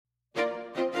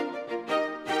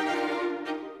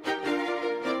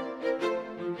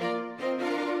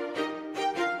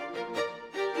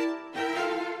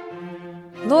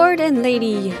Lord and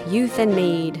lady, youth and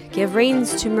maid, give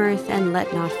reins to mirth and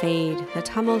let not fade the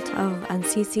tumult of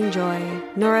unceasing joy,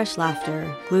 nourish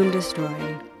laughter, gloom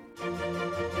destroy.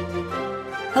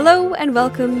 Hello and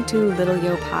welcome to Little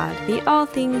Yo Pod, the All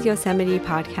Things Yosemite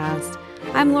podcast.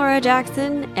 I'm Laura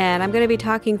Jackson, and I'm going to be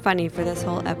talking funny for this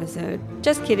whole episode.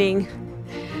 Just kidding.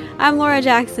 I'm Laura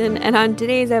Jackson, and on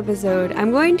today's episode, I'm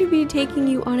going to be taking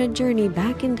you on a journey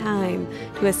back in time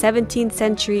to a 17th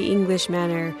century English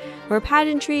manor, where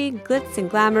pageantry, glitz, and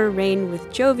glamour reign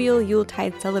with jovial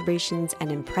Yuletide celebrations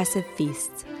and impressive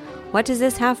feasts. What does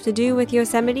this have to do with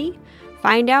Yosemite?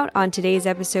 Find out on today's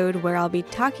episode, where I'll be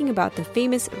talking about the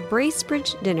famous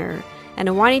Bracebridge Dinner, an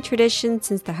Ahwahnee tradition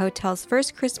since the hotel's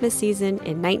first Christmas season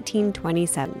in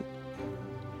 1927.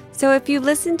 So if you've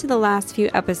listened to the last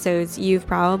few episodes, you've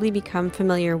probably become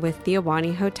familiar with the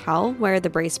Ahwahnee Hotel, where the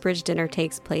Bracebridge Dinner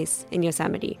takes place in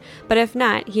Yosemite. But if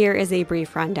not, here is a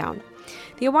brief rundown.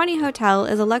 The Ahwahnee Hotel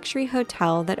is a luxury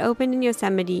hotel that opened in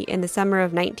Yosemite in the summer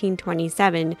of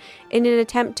 1927 in an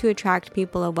attempt to attract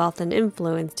people of wealth and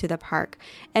influence to the park.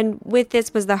 And with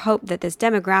this was the hope that this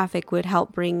demographic would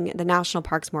help bring the national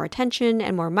parks more attention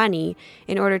and more money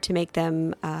in order to make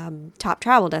them top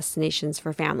travel destinations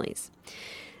for families.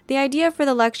 The idea for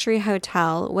the luxury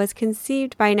hotel was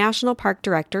conceived by National Park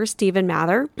Director Stephen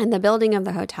Mather, and the building of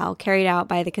the hotel carried out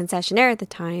by the concessionaire at the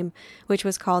time, which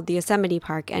was called the Yosemite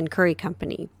Park and Curry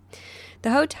Company.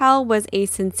 The hotel was a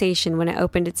sensation when it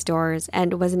opened its doors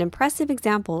and was an impressive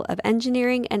example of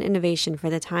engineering and innovation for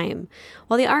the time.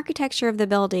 While the architecture of the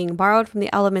building borrowed from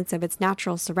the elements of its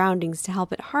natural surroundings to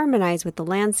help it harmonize with the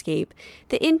landscape,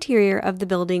 the interior of the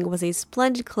building was a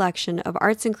splendid collection of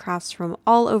arts and crafts from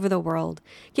all over the world,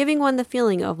 giving one the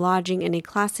feeling of lodging in a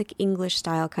classic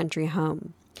English-style country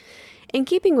home. In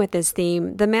keeping with this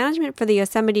theme, the management for the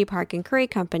Yosemite Park and Curry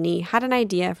Company had an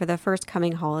idea for the first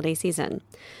coming holiday season.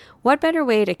 What better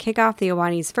way to kick off the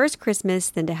Ahwahnee's first Christmas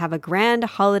than to have a grand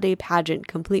holiday pageant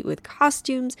complete with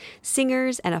costumes,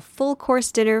 singers, and a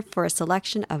full-course dinner for a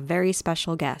selection of very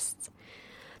special guests?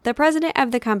 The president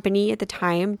of the company at the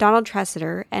time, Donald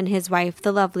Tressiter, and his wife,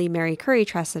 the lovely Mary Curry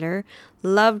Tressiter,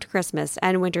 loved Christmas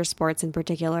and winter sports in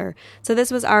particular, so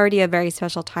this was already a very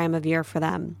special time of year for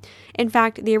them. In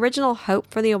fact, the original hope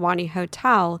for the Ahwahnee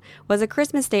Hotel was a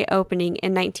Christmas Day opening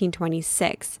in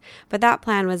 1926, but that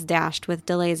plan was dashed with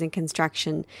delays in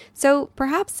construction, so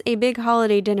perhaps a big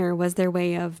holiday dinner was their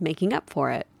way of making up for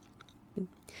it.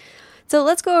 So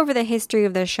let's go over the history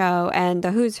of the show and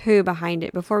the who's who behind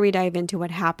it before we dive into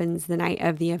what happens the night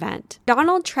of the event.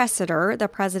 Donald Tressiter, the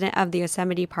president of the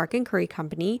Yosemite Park and Curry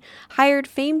Company, hired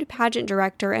famed pageant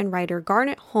director and writer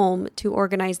Garnet Holm to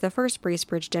organize the first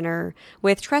Bracebridge Dinner,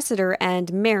 with Tressiter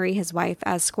and Mary, his wife,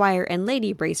 as Squire and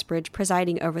Lady Bracebridge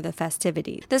presiding over the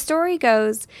festivities. The story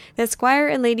goes that Squire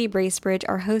and Lady Bracebridge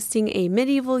are hosting a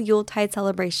medieval Yuletide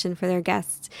celebration for their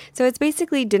guests, so it's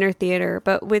basically dinner theater,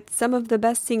 but with some of the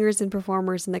best singers and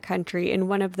performers in the country in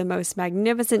one of the most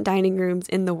magnificent dining rooms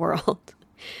in the world.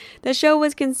 The show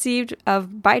was conceived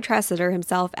of by Tressiter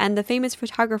himself and the famous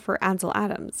photographer Ansel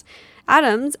Adams.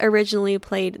 Adams originally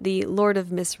played the Lord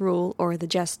of Misrule, or the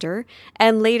Jester,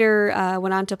 and later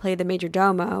went on to play the Major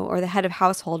Domo, or the head of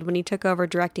household, when he took over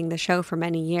directing the show for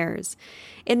many years.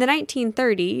 In the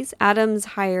 1930s, Adams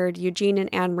hired Eugene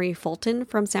and Anne Marie Fulton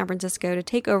from San Francisco to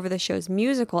take over the show's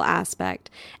musical aspect,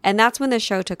 and that's when the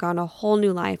show took on a whole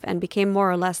new life and became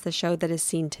more or less the show that is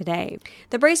seen today.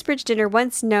 The Bracebridge Dinner,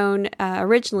 once known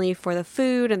originally for the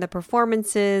food and the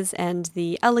performances and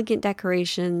the elegant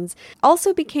decorations,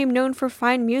 also became known for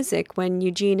fine music when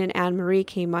Eugene and Anne Marie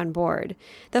came on board.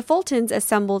 The Fultons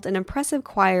assembled an impressive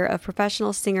choir of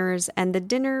professional singers, and the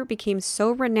dinner became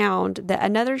so renowned that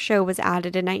another show was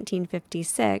added in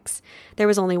 1956. There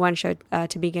was only one show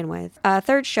to begin with. A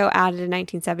third show added in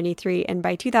 1973, and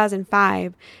by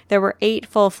 2005, there were 8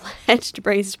 full-fledged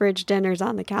Bracebridge dinners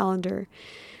on the calendar.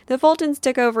 The Fultons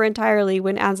took over entirely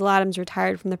when Ansel Adams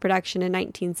retired from the production in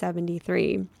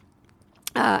 1973.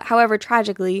 However,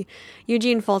 tragically,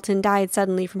 Eugene Fulton died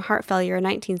suddenly from heart failure in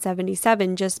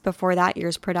 1977, just before that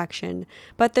year's production.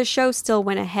 But the show still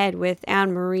went ahead with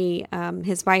Anne Marie,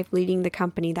 his wife, leading the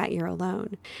company that year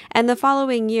alone. And the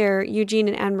following year, Eugene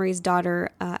and Anne Marie's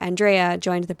daughter, Andrea,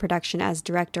 joined the production as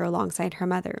director alongside her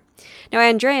mother. Now,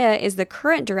 Andrea is the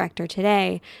current director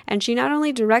today, and she not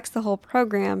only directs the whole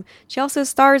program, she also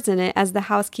stars in it as the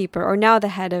housekeeper, or now the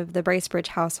head of the Bracebridge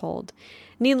household.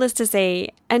 Needless to say,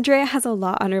 Andrea has a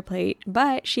lot on her plate,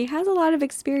 but she has a lot of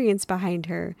experience behind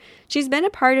her. She's been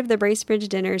a part of the Bracebridge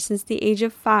Dinner since the age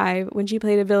of 5 when she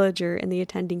played a villager in the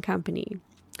attending company.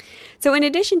 So in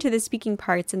addition to the speaking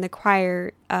parts in the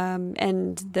choir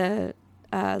and the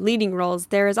leading roles,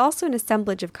 there is also an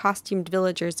assemblage of costumed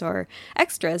villagers or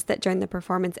extras that join the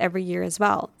performance every year as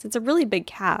well. So it's a really big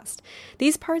cast.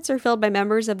 These parts are filled by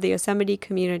members of the Yosemite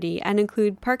community and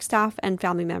include park staff and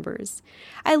family members.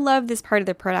 I love this part of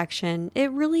the production.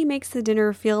 It really makes the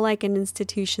dinner feel like an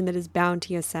institution that is bound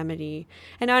to Yosemite.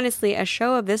 And honestly, a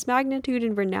show of this magnitude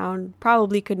and renown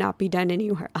probably could not be done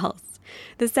anywhere else.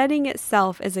 The setting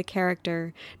itself is a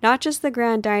character, not just the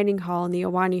grand dining hall in the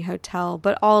Ahwahnee Hotel,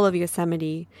 but all of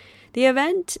Yosemite. The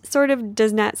event sort of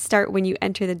does not start when you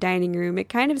enter the dining room. It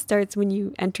kind of starts when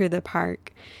you enter the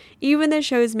park. Even the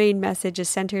show's main message is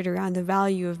centered around the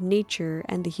value of nature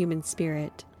and the human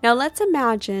spirit. Now let's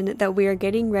imagine that we are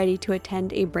getting ready to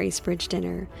attend a Bracebridge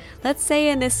dinner. Let's say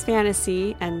in this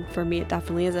fantasy, and for me it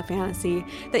definitely is a fantasy,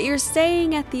 that you're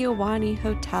staying at the Ahwahnee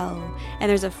Hotel and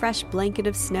there's a fresh blanket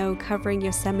of snow covering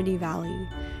Yosemite Valley.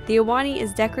 The Ahwahnee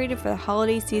is decorated for the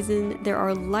holiday season. There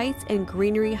are lights and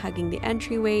greenery hugging the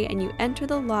entryway, and you enter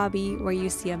the lobby where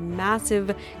you see a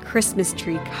massive Christmas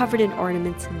tree covered in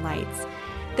ornaments and lights.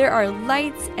 There are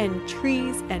lights and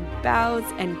trees and boughs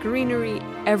and greenery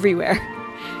everywhere.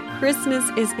 Christmas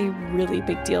is a really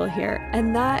big deal here,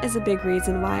 and that is a big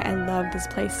reason why I love this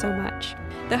place so much.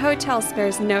 The hotel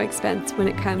spares no expense when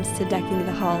it comes to decking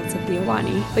the halls of the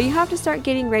Ahwahnee, but you have to start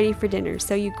getting ready for dinner,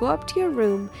 so you go up to your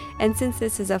room, and since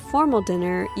this is a formal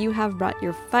dinner, you have brought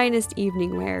your finest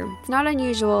evening wear. It's not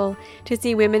unusual to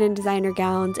see women in designer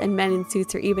gowns and men in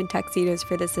suits or even tuxedos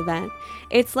for this event.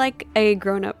 It's like a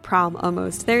grown-up prom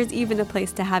almost. There's even a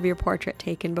place to have your portrait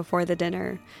taken before the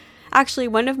dinner. Actually,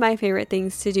 one of my favorite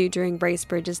things to do during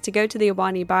Bracebridge is to go to the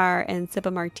Ahwahnee bar and sip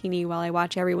a martini while I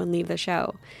watch everyone leave the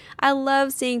show. I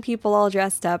love seeing people all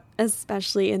dressed up,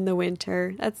 especially in the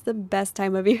winter. That's the best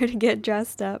time of year to get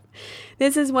dressed up.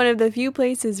 This is one of the few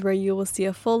places where you will see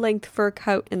a full-length fur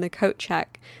coat in the coat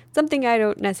check, something I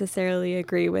don't necessarily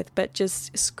agree with, but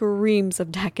just screams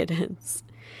of decadence.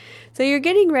 So you're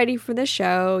getting ready for the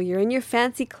show, you're in your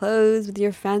fancy clothes with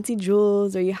your fancy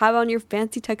jewels, or you have on your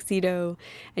fancy tuxedo,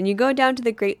 and you go down to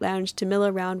the Great Lounge to mill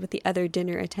around with the other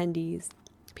dinner attendees.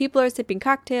 People are sipping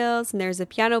cocktails, and there's a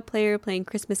piano player playing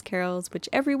Christmas carols, which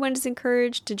everyone is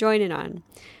encouraged to join in on.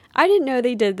 I didn't know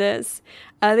they did this.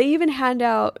 They even hand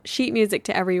out sheet music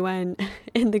to everyone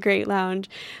in the Great Lounge.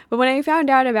 But when I found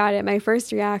out about it, my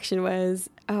first reaction was,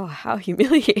 oh, how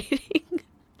humiliating.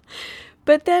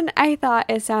 But then I thought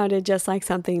it sounded just like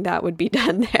something that would be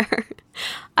done there.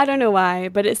 I don't know why,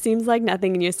 but it seems like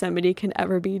nothing in Yosemite can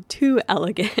ever be too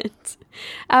elegant.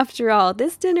 After all,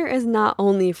 this dinner is not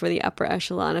only for the upper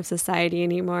echelon of society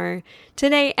anymore.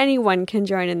 Today, anyone can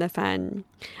join in the fun.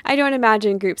 I don't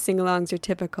imagine group sing-alongs are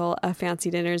typical of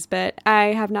fancy dinners, but I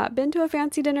have not been to a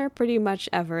fancy dinner pretty much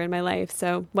ever in my life,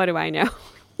 so what do I know?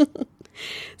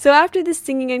 So after the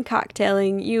singing and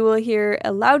cocktailing, you will hear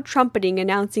a loud trumpeting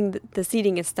announcing that the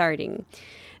seating is starting.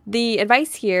 The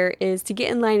advice here is to get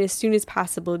in line as soon as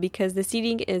possible because the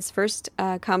seating is first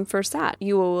come, first sat.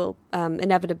 You will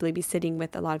inevitably be sitting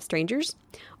with a lot of strangers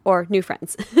or new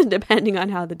friends, depending on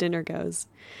how the dinner goes.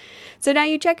 So now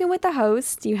you check in with the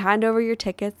host, you hand over your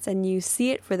tickets, and you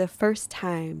see it for the first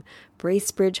time,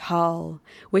 Bracebridge Hall,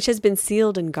 which has been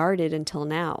sealed and guarded until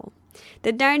now.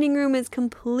 The dining room is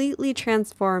completely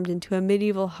transformed into a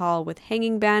medieval hall with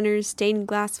hanging banners, stained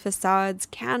glass facades,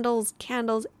 candles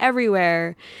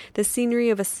everywhere. The scenery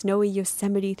of a snowy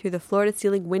Yosemite through the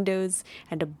floor-to-ceiling windows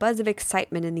and a buzz of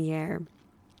excitement in the air.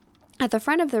 At the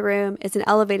front of the room is an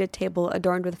elevated table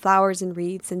adorned with flowers and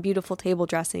wreaths and beautiful table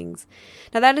dressings.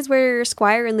 Now that is where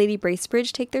Squire and Lady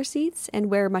Bracebridge take their seats and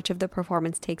where much of the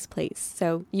performance takes place.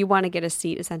 So you want to get a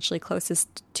seat essentially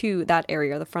closest to that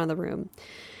area, the front of the room.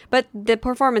 But the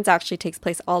performance actually takes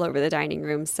place all over the dining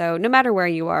room. So no matter where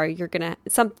you are, you're going to,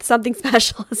 something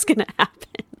special is going to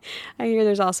happen. I hear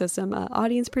there's also some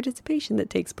audience participation that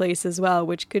takes place as well,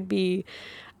 which could be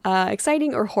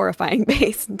exciting or horrifying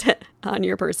based on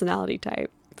your personality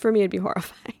type. For me, it'd be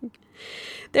horrifying.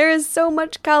 There is so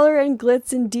much color and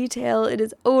glitz and detail. It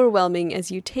is overwhelming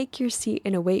as you take your seat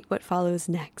and await what follows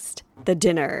next, the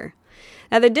dinner.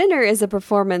 Now, the dinner is a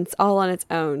performance all on its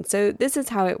own, so this is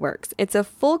how it works. It's a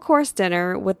full-course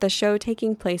dinner with the show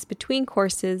taking place between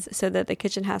courses so that the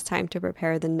kitchen has time to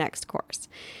prepare the next course.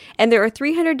 And there are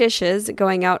 300 dishes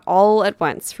going out all at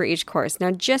once for each course.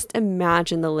 Now, just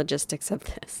imagine the logistics of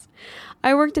this.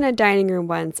 I worked in a dining room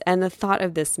once, and the thought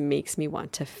of this makes me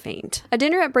want to faint. A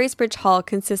dinner at Bracebridge Hall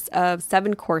consists of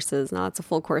 7 courses, now it's a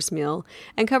full course meal,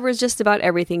 and covers just about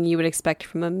everything you would expect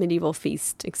from a medieval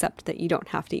feast, except that you don't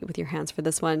have to eat with your hands for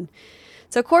this one.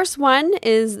 So course 1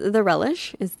 is the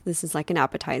relish. This is like an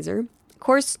appetizer.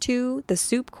 Course 2, the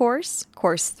soup course.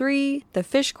 Course 3, the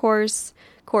fish course.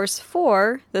 Course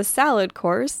 4, the salad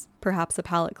course, perhaps a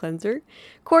palate cleanser.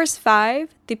 Course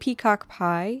 5, the peacock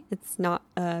pie. It's not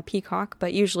a peacock,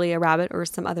 but usually a rabbit or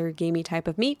some other gamey type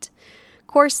of meat.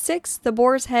 Course 6, the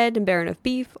boar's head and baron of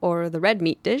beef, or the red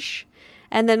meat dish.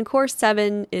 And then course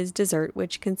 7 is dessert,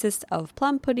 which consists of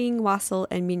plum pudding, wassail,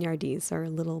 and mignardises, or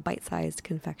little bite-sized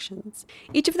confections.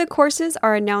 Each of the courses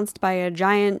are announced by a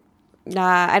giant,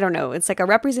 I don't know, it's like a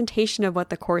representation of what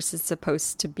the course is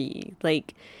supposed to be.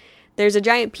 Like, there's a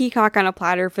giant peacock on a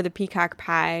platter for the peacock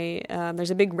pie. There's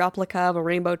a big replica of a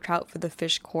rainbow trout for the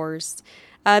fish course.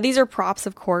 These are props,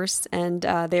 of course, and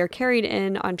they are carried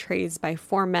in on trays by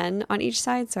 4 men on each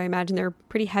side, so I imagine they're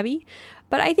pretty heavy.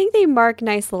 But I think they mark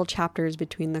nice little chapters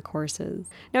between the courses.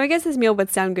 Now, I guess this meal would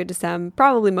sound good to some,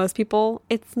 probably most people.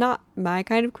 It's not my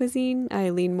kind of cuisine. I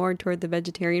lean more toward the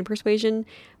vegetarian persuasion.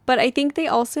 But I think they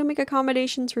also make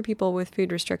accommodations for people with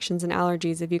food restrictions and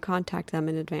allergies if you contact them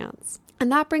in advance.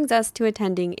 And that brings us to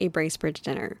attending a Bracebridge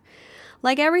dinner.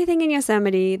 Like everything in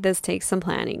Yosemite, this takes some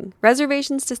planning.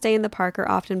 Reservations to stay in the park are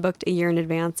often booked a year in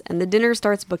advance, and the dinner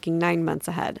starts booking 9 months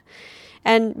ahead.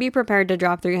 And be prepared to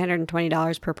drop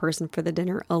 $320 per person for the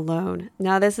dinner alone.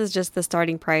 Now, this is just the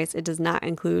starting price. It does not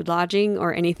include lodging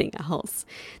or anything else.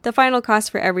 The final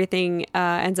cost for everything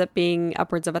ends up being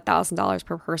upwards of $1,000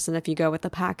 per person if you go with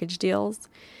the package deals.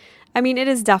 I mean, it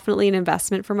is definitely an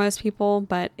investment for most people,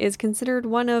 but is considered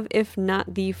one of, if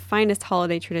not the finest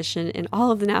holiday tradition in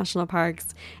all of the national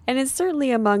parks, and is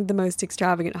certainly among the most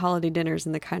extravagant holiday dinners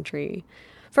in the country.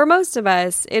 For most of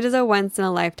us, it is a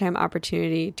once-in-a-lifetime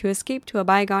opportunity to escape to a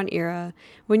bygone era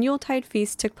when Yuletide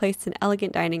feasts took place in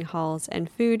elegant dining halls and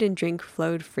food and drink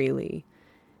flowed freely.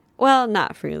 Well,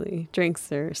 not freely. Drinks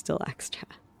are still extra.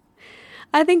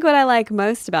 I think what I like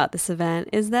most about this event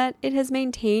is that it has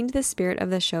maintained the spirit of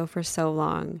the show for so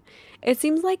long. It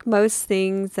seems like most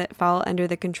things that fall under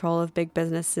the control of big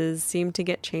businesses seem to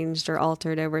get changed or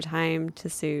altered over time to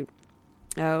suit,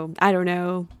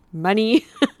 money.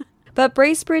 But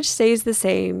Bracebridge stays the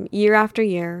same year after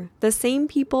year. The same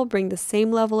people bring the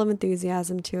same level of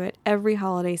enthusiasm to it every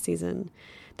holiday season.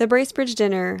 The Bracebridge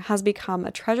Dinner has become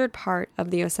a treasured part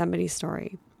of the Yosemite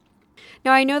story.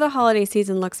 Now, I know the holiday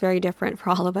season looks very different for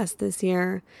all of us this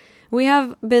year. We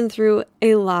have been through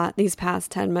a lot these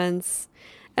past 10 months,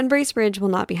 and Bracebridge will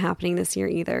not be happening this year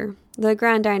either. The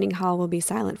Grand Dining Hall will be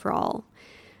silent for all.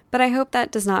 But I hope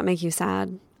that does not make you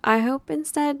sad. I hope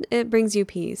instead it brings you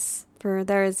peace, for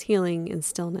there is healing in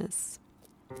stillness.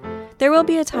 There will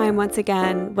be a time once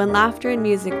again when laughter and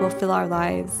music will fill our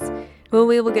lives, when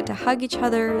we will get to hug each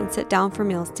other and sit down for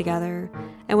meals together,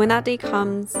 and when that day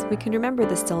comes, we can remember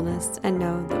the stillness and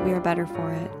know that we are better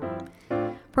for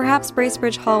it. Perhaps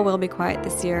Bracebridge Hall will be quiet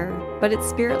this year, but its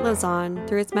spirit lives on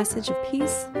through its message of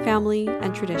peace, family,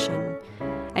 and tradition.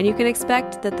 And you can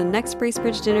expect that the next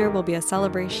Bracebridge dinner will be a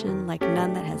celebration like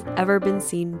none that has ever been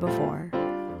seen before.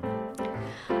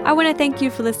 I want to thank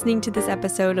you for listening to this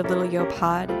episode of Little Yo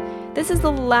Pod. This is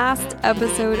the last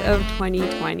episode of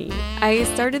 2020. I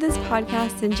started this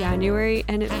podcast in January,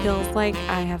 and it feels like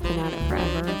I have been at it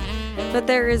forever. But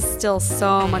there is still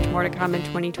so much more to come in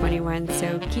 2021,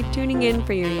 so keep tuning in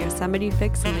for your Yosemite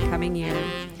fix in the coming year.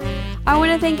 I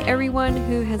want to thank everyone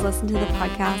who has listened to the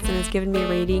podcast and has given me a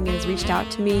rating and has reached out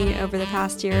to me over the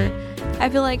past year. I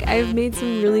feel like I've made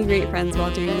some really great friends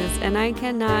while doing this, and I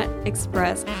cannot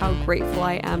express how grateful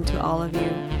I am to all of you.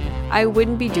 I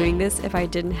wouldn't be doing this if I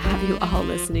didn't have you all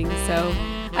listening, so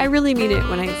I really mean it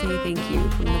when I say thank you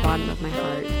from the bottom of my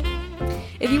heart.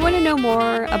 If you want to know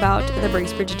more about the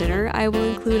Bracebridge Dinner, I will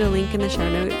include a link in the show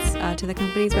notes to the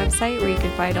company's website where you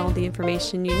can find all the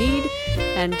information you need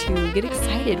and to get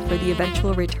excited for the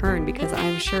eventual return, because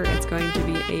I'm sure it's going to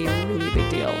be a really big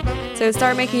deal. So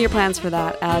start making your plans for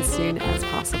that as soon as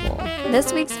possible.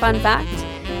 This week's fun fact: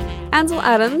 Ansel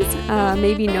Adams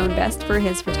may be known best for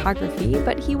his photography,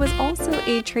 but he was also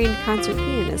a trained concert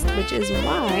pianist, which is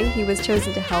why he was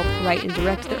chosen to help write and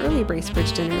direct the early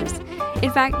Bracebridge dinners. In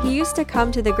fact, he used to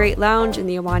come to the Great Lounge in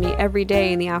the Ahwahnee every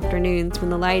day in the afternoons when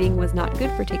the lighting was not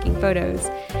good for taking photos,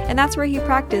 and that's where he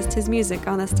practiced his music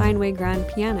on the Steinway grand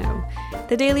piano.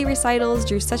 The daily recitals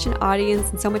drew such an audience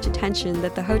and so much attention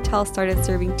that the hotel started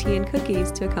serving tea and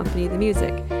cookies to accompany the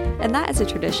music, and that is a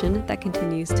tradition that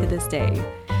continues to this day.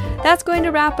 That's going to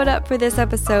wrap it up for this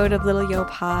episode of Little Yo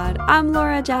Pod. I'm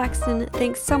Laura Jackson.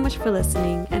 Thanks so much for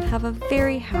listening, and have a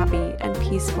very happy and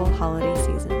peaceful holiday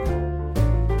season.